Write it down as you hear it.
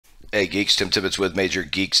Hey geeks, Tim Tibbetts with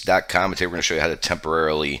MajorGeeks.com, and today we're going to show you how to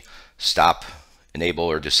temporarily stop, enable,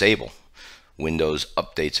 or disable Windows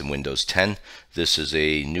updates in Windows 10. This is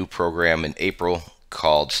a new program in April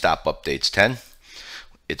called StopUpdates10.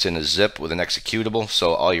 It's in a zip with an executable,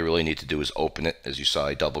 so all you really need to do is open it. As you saw,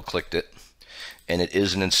 I double-clicked it. And it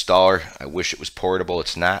is an installer. I wish it was portable.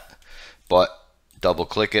 It's not. But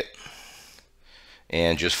double-click it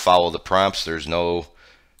and just follow the prompts. There's no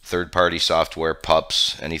third-party software,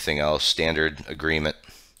 pups, anything else, standard agreement,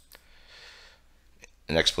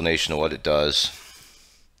 an explanation of what it does,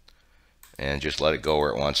 and just let it go where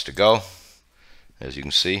it wants to go. As you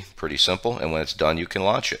can see, pretty simple, and when it's done you can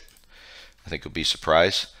launch it. I think you'll be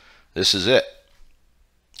surprised. This is it.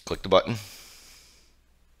 Click the button.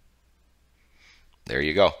 There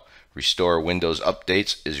you go. Restore Windows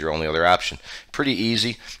updates is your only other option. Pretty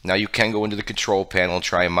easy. Now you can go into the control panel and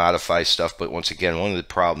try and modify stuff, but once again, one of the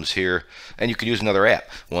problems here, and you can use another app,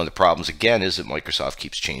 one of the problems again is that Microsoft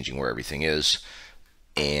keeps changing where everything is,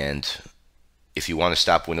 and if you want to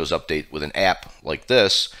stop Windows Update with an app like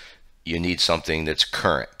this, you need something that's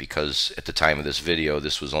current, because at the time of this video,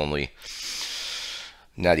 this was only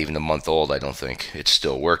not even a month old, I don't think. It's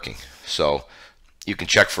still working. So you can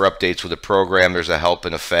check for updates with a program. There's a help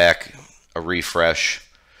and a FAQ, a refresh.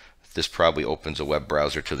 This probably opens a web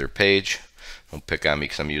browser to their page. Don't pick on me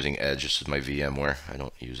because I'm using Edge. This is my VMware. I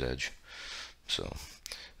don't use Edge. So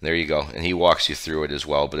there you go. And he walks you through it as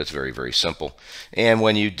well, but it's very, very simple. And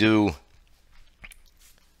when you do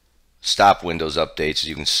stop Windows updates, as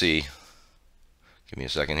you can see, give me a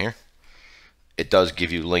second here, it does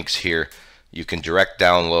give you links here. You can direct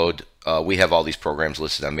download. We have all these programs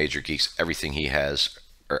listed on Major Geeks. Everything he has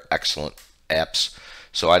are excellent apps,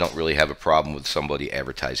 so I don't really have a problem with somebody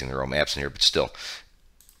advertising their own apps in here, but still,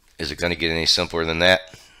 is it going to get any simpler than that?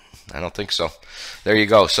 I don't think so. There you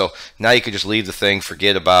go. So now you can just leave the thing,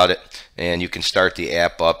 forget about it, and you can start the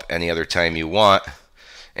app up any other time you want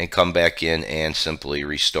and come back in and simply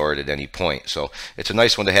restore it at any point. So it's a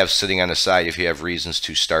nice one to have sitting on the side if you have reasons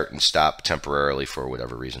to start and stop temporarily for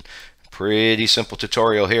whatever reason. Pretty simple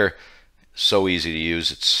tutorial here. So easy to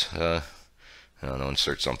use. It's, I don't know,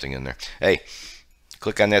 insert something in there. Hey,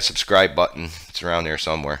 click on that subscribe button. It's around there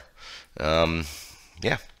somewhere.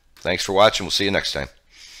 Yeah, thanks for watching. We'll see you next time.